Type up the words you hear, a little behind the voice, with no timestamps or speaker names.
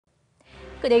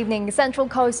Good evening. Central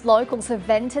Coast locals have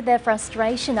vented their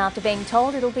frustration after being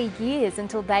told it'll be years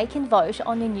until they can vote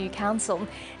on a new council.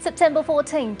 September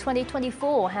 14,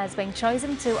 2024 has been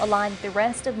chosen to align with the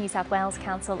rest of New South Wales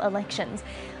council elections.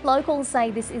 Locals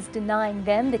say this is denying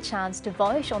them the chance to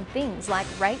vote on things like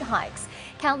rate hikes.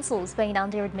 Council's been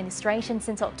under administration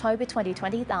since October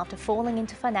 2020 after falling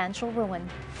into financial ruin.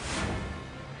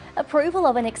 Approval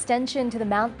of an extension to the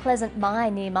Mount Pleasant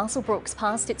mine near Muswellbrooks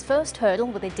passed its first hurdle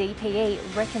with a DPE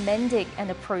recommending an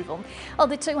approval. Of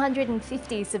the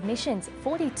 250 submissions,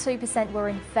 42% were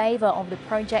in favour of the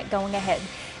project going ahead.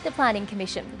 The Planning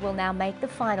Commission will now make the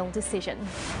final decision.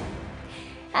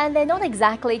 And they're not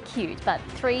exactly cute, but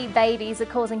 3 babies are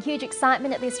causing huge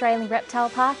excitement at the Australian Reptile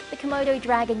Park. The Komodo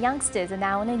dragon youngsters are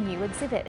now in a new exhibit.